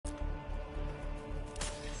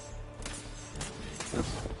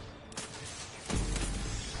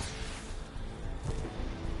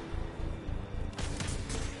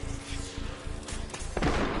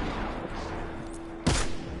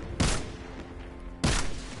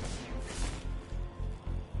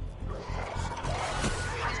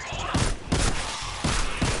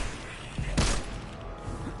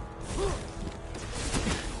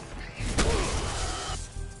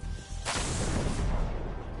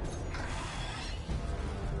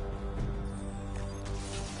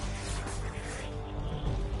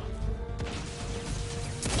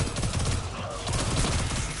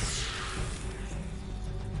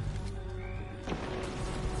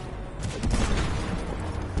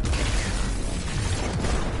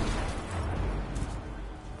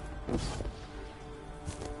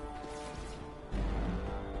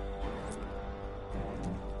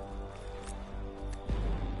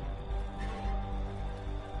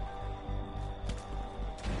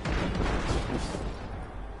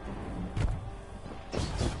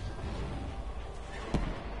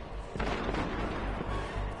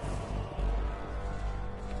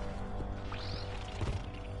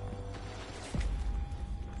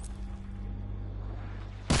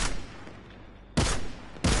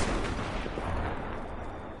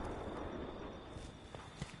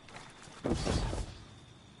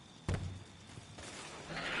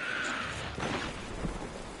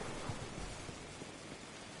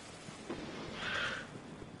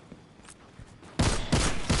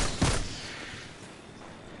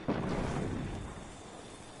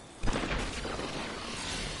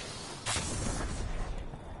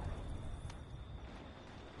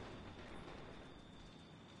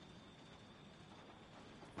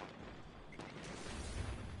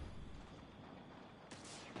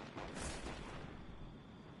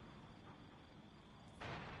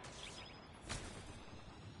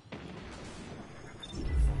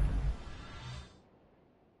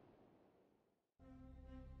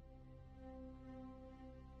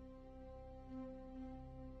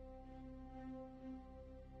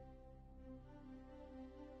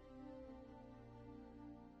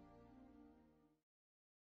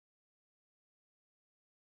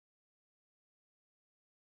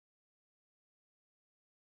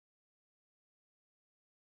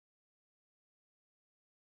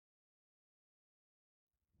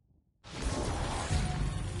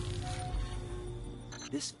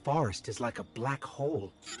This forest is like a black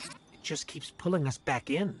hole. It just keeps pulling us back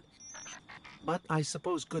in. But I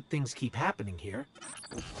suppose good things keep happening here.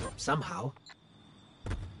 Somehow.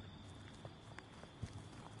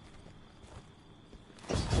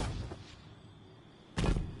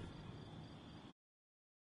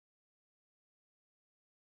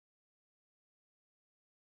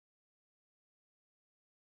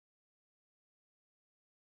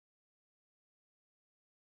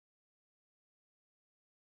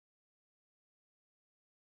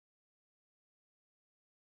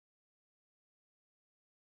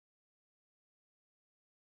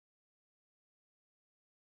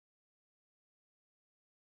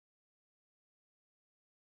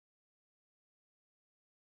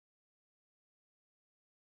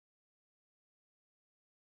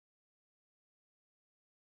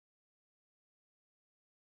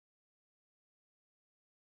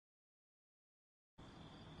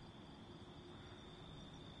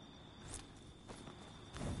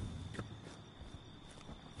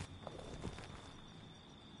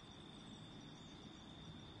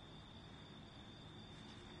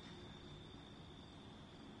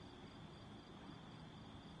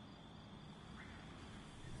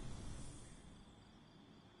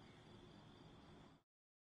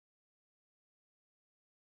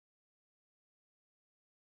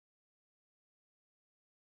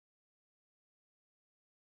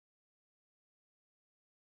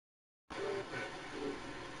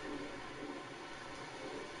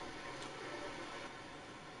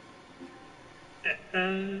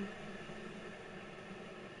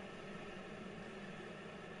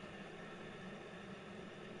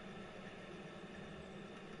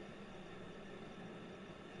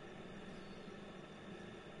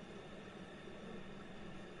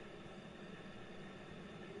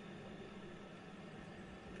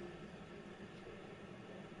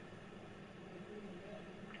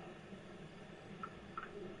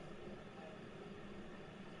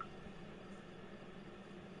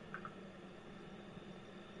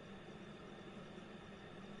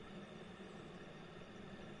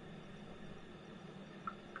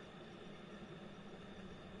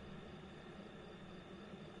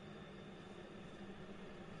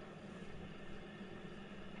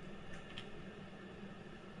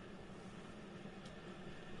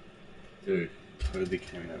 Dude, I heard the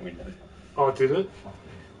came in that window. Oh, did it?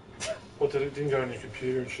 What did it? Didn't go on your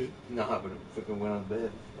computer and shit? No, but it fucking went on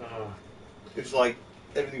bed. Oh. It was like,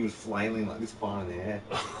 everything was flailing like this far in the air.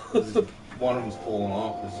 One of them was falling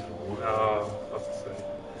off. Oh, I have to see.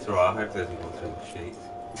 It's alright, I hope it doesn't go through the sheets.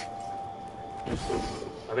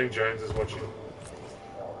 I think Jones is watching.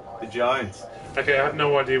 The Jones? Okay, I have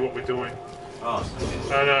no idea what we're doing. Oh,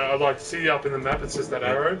 I know, I'd like to see up in the map, it says that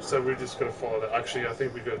arrow, so we're just going to follow that. Actually, I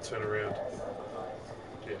think we've got to turn around.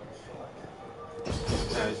 Yeah.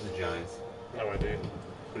 How's the Jones? No idea.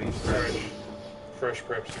 What are you Fresh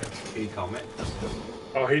preps, yeah. Can you comment?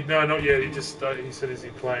 Oh, no, not yet. He just he said, is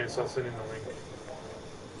he playing? So I'll send him the link.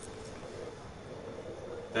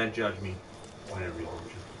 Don't judge me whenever you're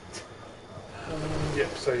watching.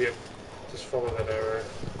 Yep, so yep. Just follow that arrow.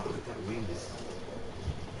 Oh, that wind is...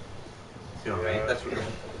 You know what I mean? That's what the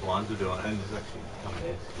blinds were doing, and it's actually coming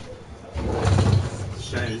in. It's a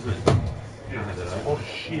shame, isn't it? Yeah. Oh,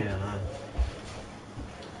 shit. Yeah, I know.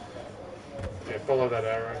 Yeah, follow that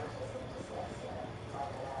arrow.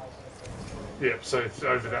 Yep, so it's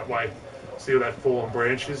over that way. See all that fallen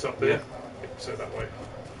branches up there? Yeah. Yep, so that way.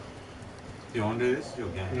 Do you want to do this? Your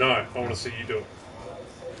game? No, I want to see you do it.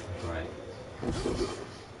 Great.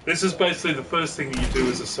 This is basically the first thing that you do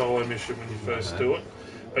as a solo mission when you first do it.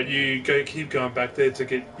 But you keep going back there to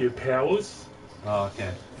get your powers. Oh,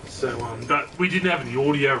 okay. So, but we didn't have any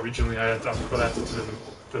audio originally. I forgot to turn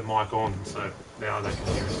the mic on, so now they can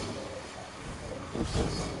hear it.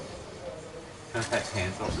 Can I catch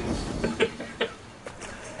hands off this?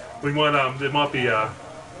 We might, there might be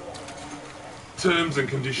terms and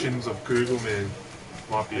conditions of Google, man.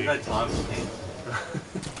 Might be. There's no time for hands.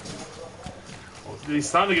 He's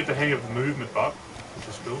starting to get the hang of the movement, but which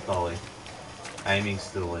is cool. Probably. Aiming's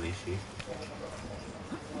still an issue.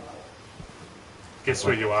 Guess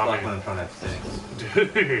where you are, like man. when I'm trying to have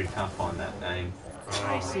settings. Dude. Can't find that aim.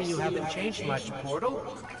 I see you haven't changed much,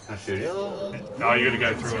 Portal. Can I shoot it? No, you got to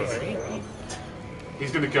go through it.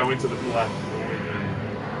 He's going to go into the black void.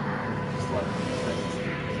 Just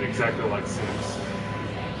like exactly like Sims.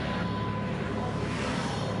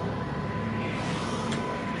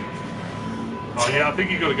 Oh yeah, I think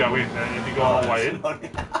you got to go in, man. Have you gone all the way in?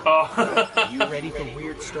 Oh. You ready for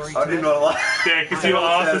weird story? I did not like. Yeah, because your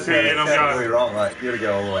ass is here and I'm going. Really wrong. Like you got to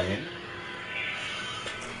go all the way in.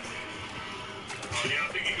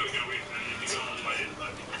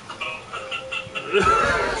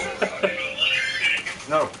 It's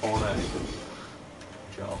not a porno.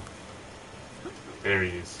 Joel. There he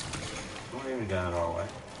is. Not even going our way.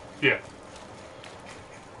 Yeah.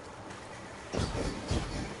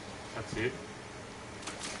 That's it.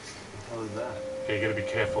 What was that? Yeah, you gotta be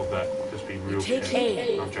careful of that. Just be real Take careful.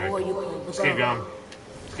 aim I'm before you joking. pull the Let's keep bow. going.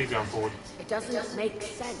 Let's keep going forward. It doesn't make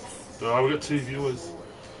sense. Oh, we've got 2 viewers.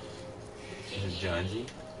 Is it Jonesy?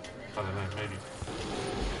 I don't know, maybe.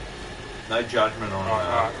 No judgment on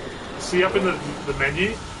Alright. See up in the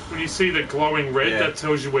menu, when you see the glowing red, Yeah. that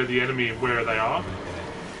tells you where the enemy and where they are.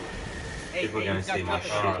 People are going to see my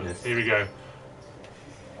Alright, shitness. here we go.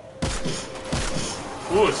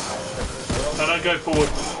 Wood. No, don't go forward.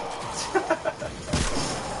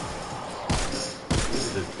 This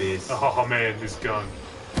is the best. Oh man, this gun.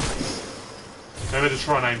 Remember to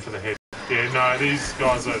try and aim for the head. Yeah, no, these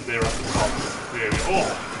guys are there at the top. There we go. Oh,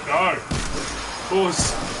 go!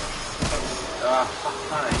 Horse. I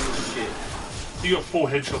can't aim this shit. You got 4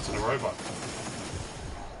 headshots in a row, but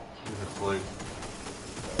This is a fluke.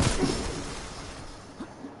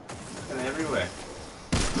 Fucking everywhere.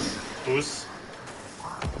 Lewis.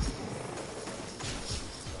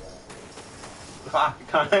 Fuck,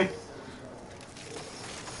 can't aim.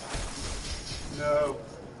 No.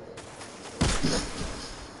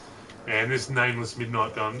 Man, this nameless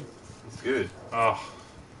midnight gun. It's good. Oh.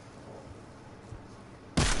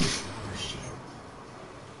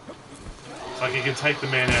 It's like you can take the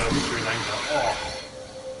man out of the Sri Lanka. Oh.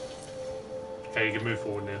 Okay, you can move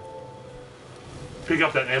forward now. Pick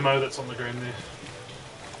up that ammo that's on the ground there.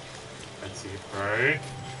 That's it, bro.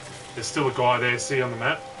 There's still a guy there, see on the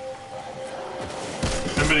map?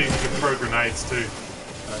 Remember you can throw grenades too.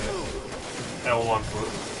 L1 for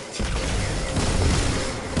it.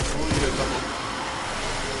 Oh, you got a couple.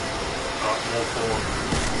 Alright, more forward.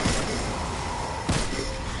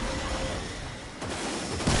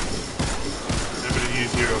 Remember to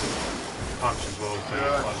use your punch as well.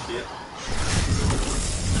 Oh, shit.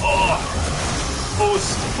 Oh! Puss!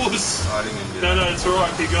 Puss! I didn't even do No, that. no, it's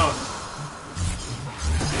alright, keep going.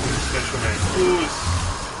 Special man. Puss!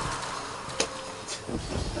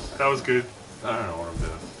 That was good. I don't know what I'm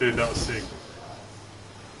doing. Dude, that was sick.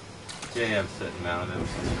 Yeah, you have a certain amount of them.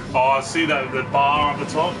 Oh, see that the bar on the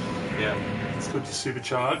top? Yeah. It's good to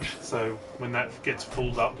supercharge, so when that gets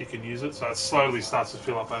filled up, you can use it. So it slowly starts to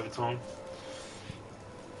fill up over time.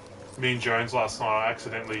 Me and Jones last night, I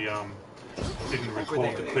accidentally didn't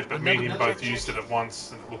record the clip, but me and him both used it at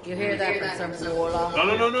once, and it looked You hear really that good. from some warlock? No,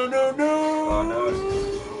 no, no, no, no, no! Oh, no.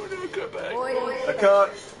 No, go back. I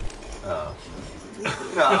can't. Oh.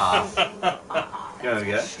 Ah. Go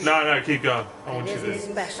again. No, no, keep going. I want you It to.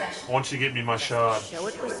 isn't special. I want you to get me my shard. Show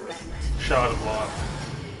it respect. Shard of life.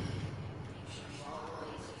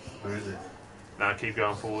 Where is it? Nah, keep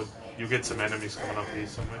going forward. You'll get some enemies coming up here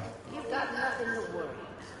somewhere. You've got nothing to worry.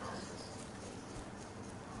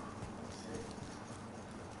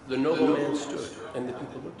 The nobleman stood, and the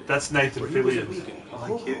people looked at him. That's Nathan For he was a Fillion. beacon.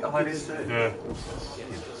 Oh, kid. Oh, it is too. Yeah.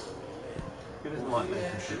 Who doesn't like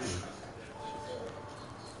Nathan Fillion?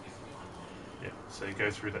 Yeah. So you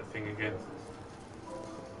go through that thing again.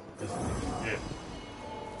 Yeah.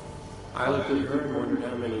 I looked at her and wondered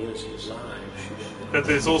how many innocent lives she had. But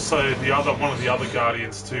there's also the other one of the other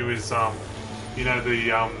guardians too is you know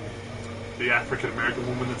the African American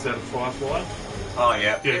woman that's out of Firefly. Oh,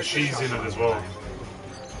 yeah. Yeah, she's in it as well.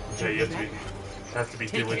 Yeah, you have to be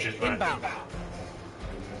diligent, mate. Inbound.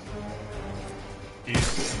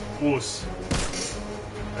 Use force.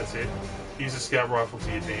 That's it. Use a scout rifle to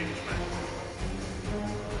your advantage, mate.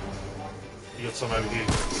 You got some over here.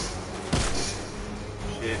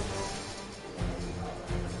 Shit.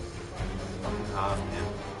 Fucking hard, man.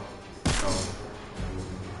 Oh.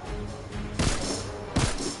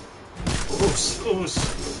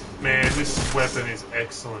 Oops. Man, this weapon is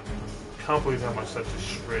excellent. Can't believe how much that just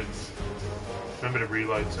shreds. Remember to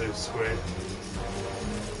reload too, square.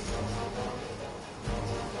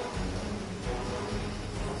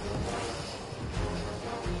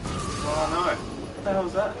 Oh, no. What the hell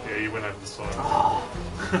was that? Yeah, you went over the side.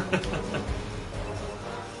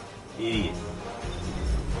 Idiot.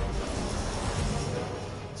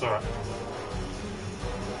 It's alright.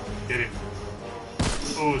 Get him.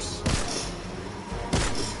 Ooze.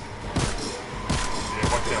 Yeah,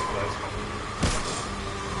 watch out for those, man.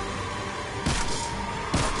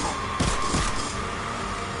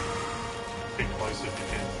 Get close if you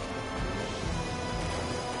can.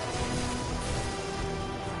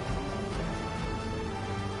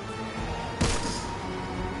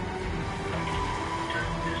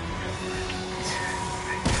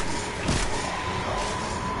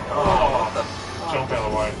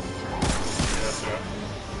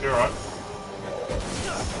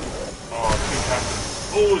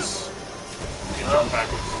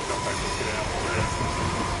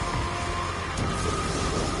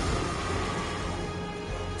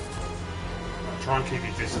 Try and keep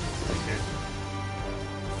your distance if you can.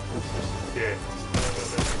 Yeah.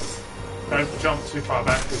 Don't jump too far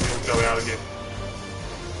back because you'll go out again.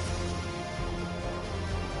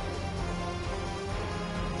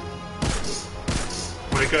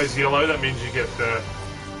 When it goes yellow, that means you get the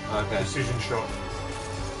precision shot.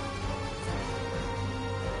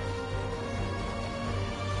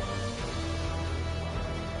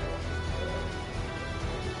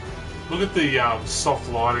 Look at the soft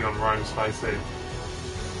lighting on Rome's face there.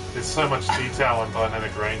 There's so much detail and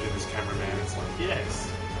dynamic range in this cameraman. It's like,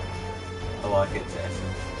 yes. I like it, Tess.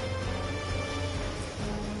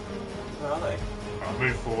 Where are they? Alright,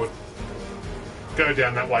 move forward. Go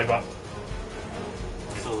down that way, but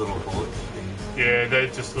It's a little bullet things. yeah, they're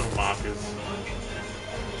just little markers.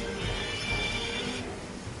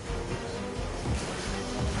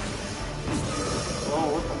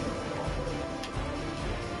 Oh, what the?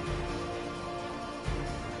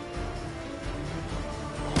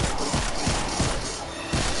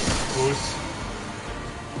 Goose.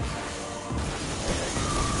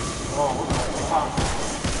 Oh, what the fuck?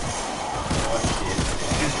 Oh, shit.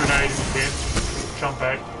 Use grenade if you can. Jump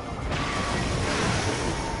back.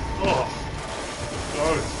 Oh. Go.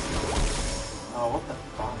 Oh, what the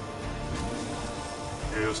fuck?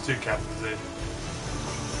 Yeah, there was two captains there.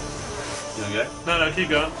 You wanna go? No, keep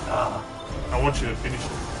going. Ah. I want you to finish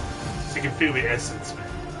it. So you can feel the essence, man.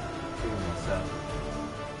 Killing myself.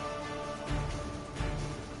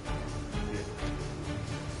 Yeah.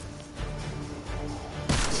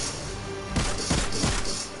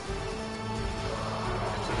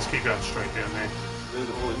 So just keep going straight down there.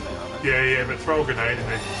 They're all in there, aren't they? Yeah, but throw a grenade in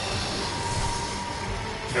there.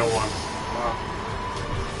 L1. Wow.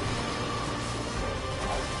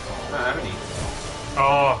 I don't have any.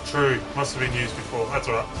 Oh, true. Must have been used before. That's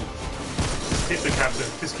alright. Just hit the captain.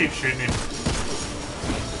 Just keep shooting him.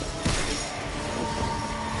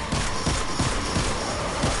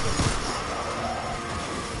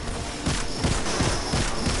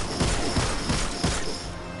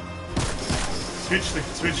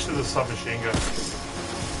 Switch to the submachine gun.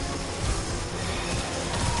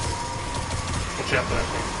 Watch out for that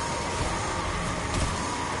thing.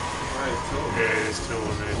 Right, cool. Yeah, there's two of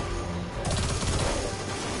them there.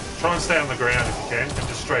 Try and stay on the ground if you can, and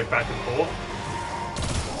just straight back and forth.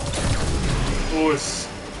 Nice.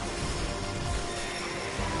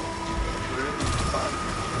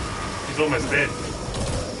 He's almost dead.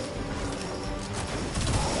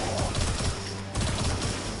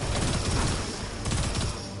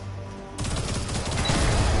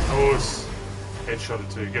 Nice. Headshot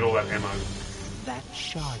it too. Get all that ammo. That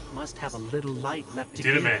shard must have a little light left to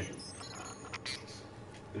Did it, give. man.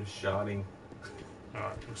 Bit of sharding.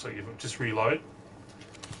 Alright, looks like you've just reload.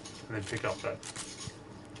 And then pick up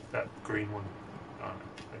that green one. Alright,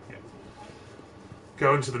 okay.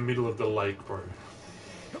 Go into the middle of the lake, bro.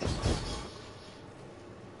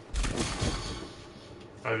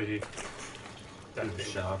 Over here. That Bit of thing.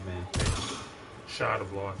 shard, man. Shard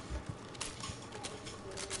of life.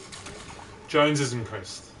 Jones is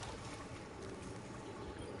impressed.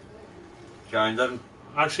 Jones, I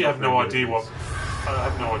I have no idea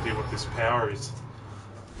what this power is.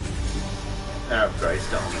 They're upgrade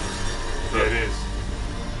style. Yeah, it is.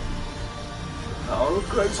 Oh,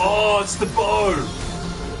 upgrade style. Oh, it's the bow!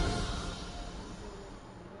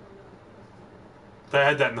 They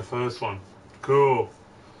had that in the first one. Cool.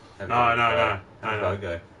 No, Go. you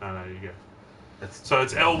go. So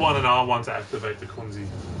it's L1 and R1 to activate the Kunzi.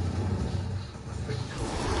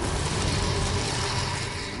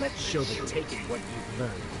 Let's show the taken what you've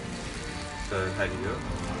learned. So, how do you do it?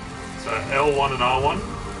 So L1 and R1.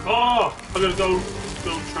 Oh, I got a gold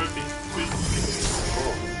trophy.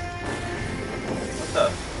 What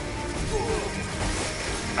the?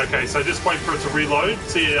 Okay, so just wait for it to reload.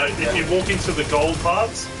 See, if you walk into the gold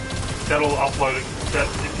parts, that'll upload it.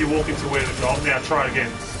 If you walk into where the gold, now try again.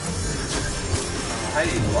 How do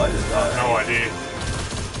you load it though? No idea.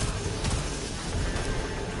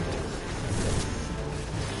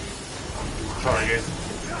 Try again.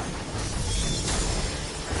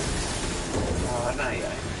 Oh, no, yeah.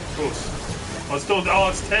 Of course.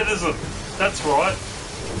 It's tethers them. That's right.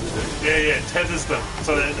 Yeah, it tethers them.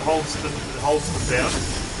 So that it holds them down.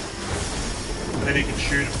 And then you can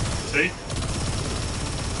shoot them. See?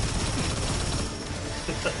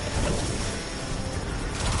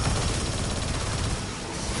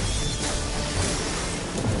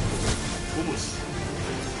 Almost.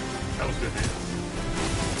 That was good,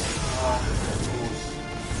 man.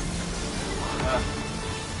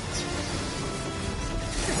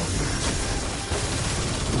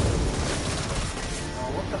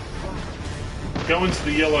 Go into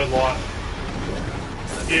the yellow light.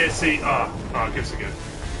 Yeah, see, give us a go.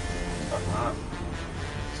 Uh-huh.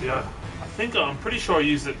 See, I'm pretty sure I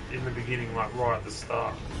used it in the beginning, like right at the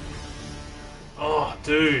start. Oh,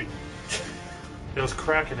 dude. There was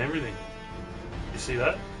crack and everything. You see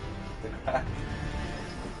that? The crack.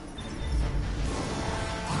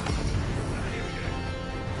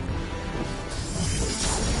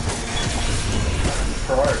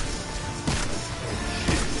 Pro.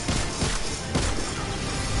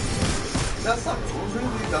 That's not who's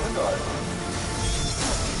the other guy?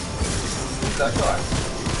 Who's that guy?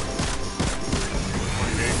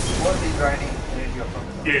 What is he draining energy off from?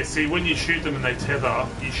 Yeah, see, when you shoot them and they tether,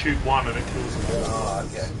 you shoot one and it kills them all. Oh,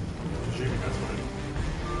 okay. Presuming that's what it is.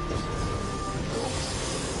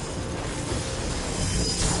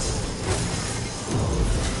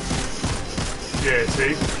 Yeah,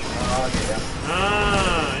 see? Oh, yeah.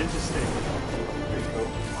 Ah, interesting. Pretty cool.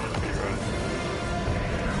 That's pretty right.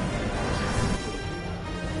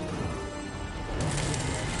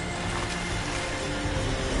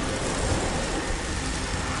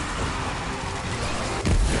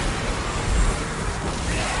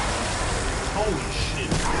 Holy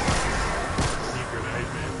shit. New grenade,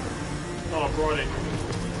 man. Oh, bright angle.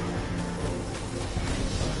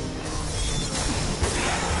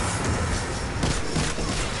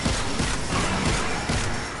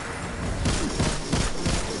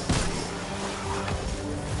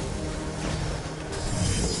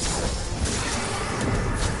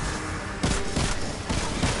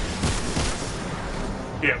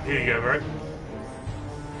 Yeah, here you go, bro.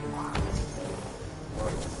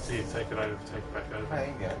 See, you take it over, take it back over. There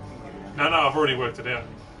you go. No, I've already worked it out.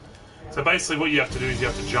 So basically what you have to do is you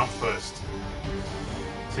have to jump first.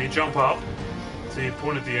 So you jump up, so you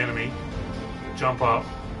point at the enemy, jump up,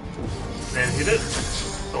 then hit it.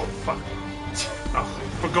 Oh, fuck. Oh,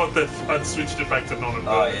 forgot that I'd switched it back to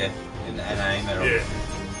non-invert. Oh, yeah. And aim at Yeah.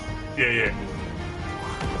 Yeah.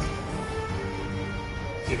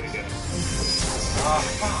 Give it a go. Oh,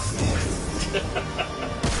 fuck, man.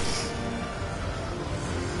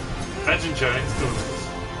 Imagine James doing this.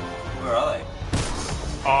 Where are they?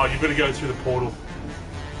 Oh, you better go through the portal.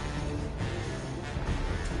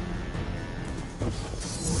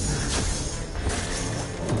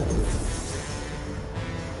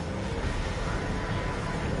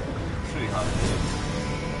 It's really hard to do.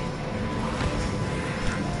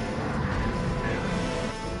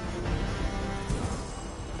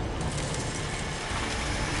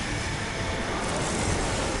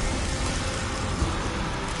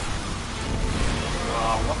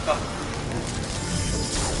 Oh, what the?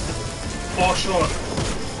 Oh, shot.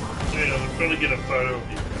 Yeah, I'll probably get a photo of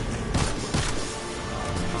you.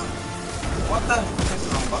 What the? Press the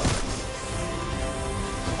wrong button.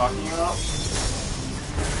 Fucking you up.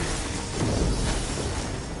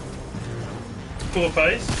 Full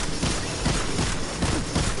face.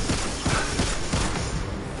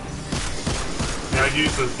 Now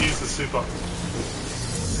use the super.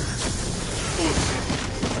 Full.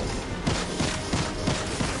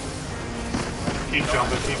 Keep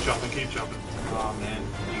jumping. Oh man,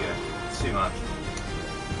 here you go. It's too much.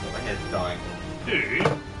 My head's dying. Dude.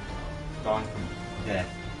 Dying from death.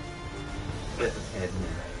 Death of head,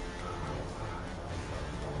 man.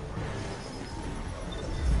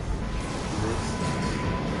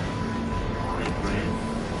 $8 grand.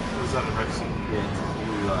 What is that, a Rexy? Yeah,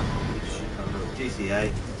 GCA.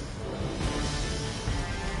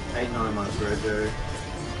 8-9 months Robo.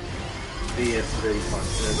 VF35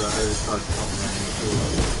 Turbo, Side Top Range,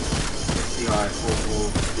 SCI 44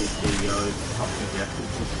 CPO, Top Injected,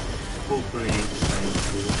 full 3-inch stainless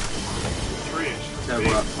steel, 3-inch.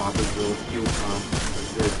 Turbo up pipe exhaust, fuel pump,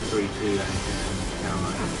 there's 3.2 and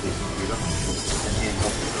camera and the computer, and hand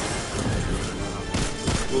off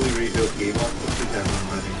fully rebuilt gearbox,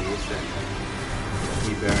 2011 gear set,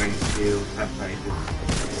 new bearings, steel, tap papers,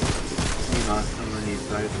 new nice on the new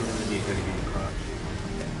sofa, and the new heavy duty clutch.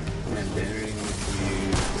 And bearing,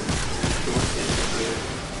 new short sensor,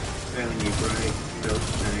 fairly new brake, belt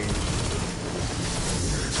change,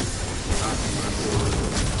 aftermarket.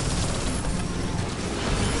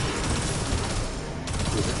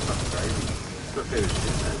 Dude, that's not crazy. It's got better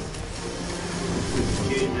shit, man. It's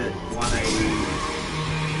tuned at 180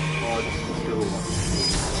 odd kilowatts.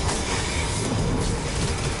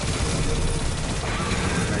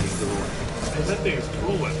 180 kilowatts. Man, that thing is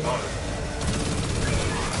cool, that motor.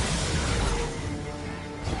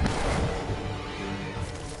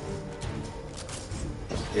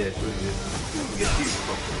 Yeah, it's really good. You can get huge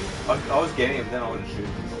properly. I was getting it, but then I wouldn't shoot.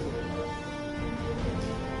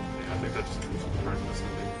 Yeah, I think that just comes with practice. I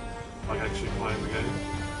think. Like actually playing the game.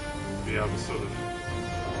 Be able to sort of.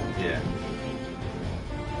 Yeah.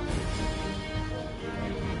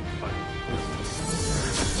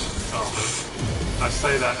 I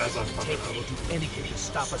say that as I fucking Timmi will do anything to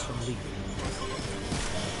stop us from leaving.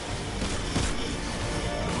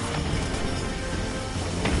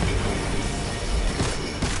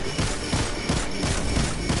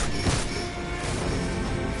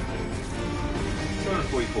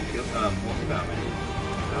 Horsepower, man.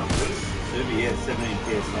 Should be, yeah, 17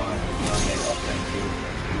 PSI. 98 octane fuel.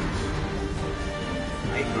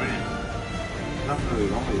 8 grand. Nothing really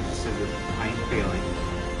wrong with it, just says a pain feeling.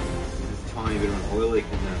 There's a tiny bit of an oil leak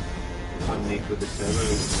in the underneath with the servo.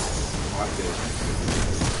 Like it.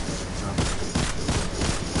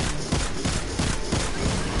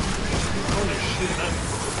 Holy shit, that's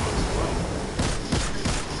well.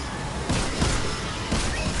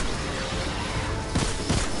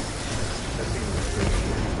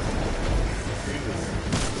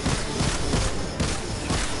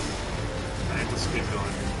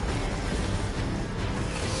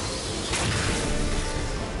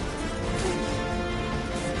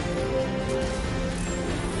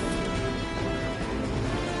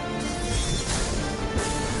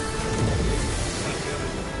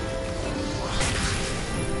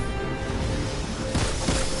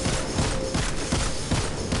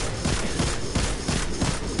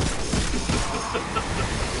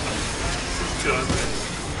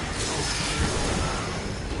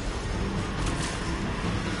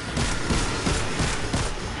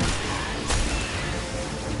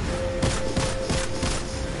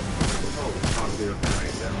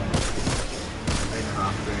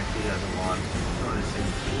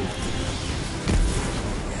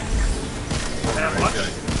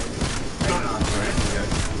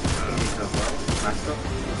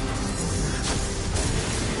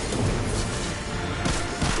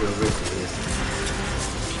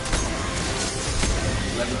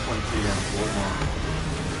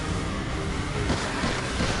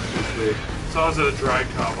 So is it a drag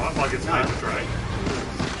car one? Like it's made to drag?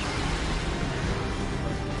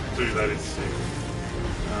 Dude, that is sick.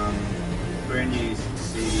 Brand new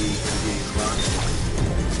CD run.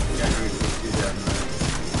 January 2009.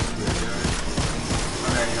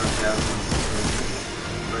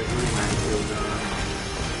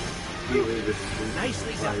 189,000.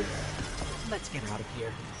 Nicely done. Let's get out of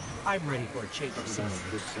here. I'm ready for a change of scenery.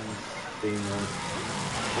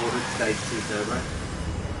 Ordered stage 2 turbo.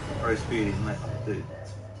 Pro speed inlet, dude.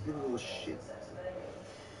 Little shit.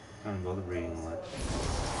 Can't bother reading all that.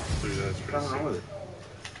 Dude, that's pretty What's wrong with it?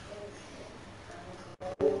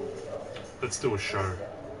 Let's do a show.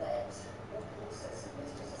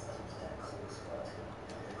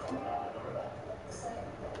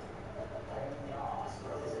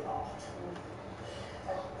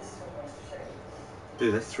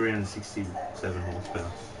 Dude, that's 367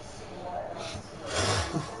 horsepower.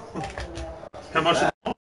 How much did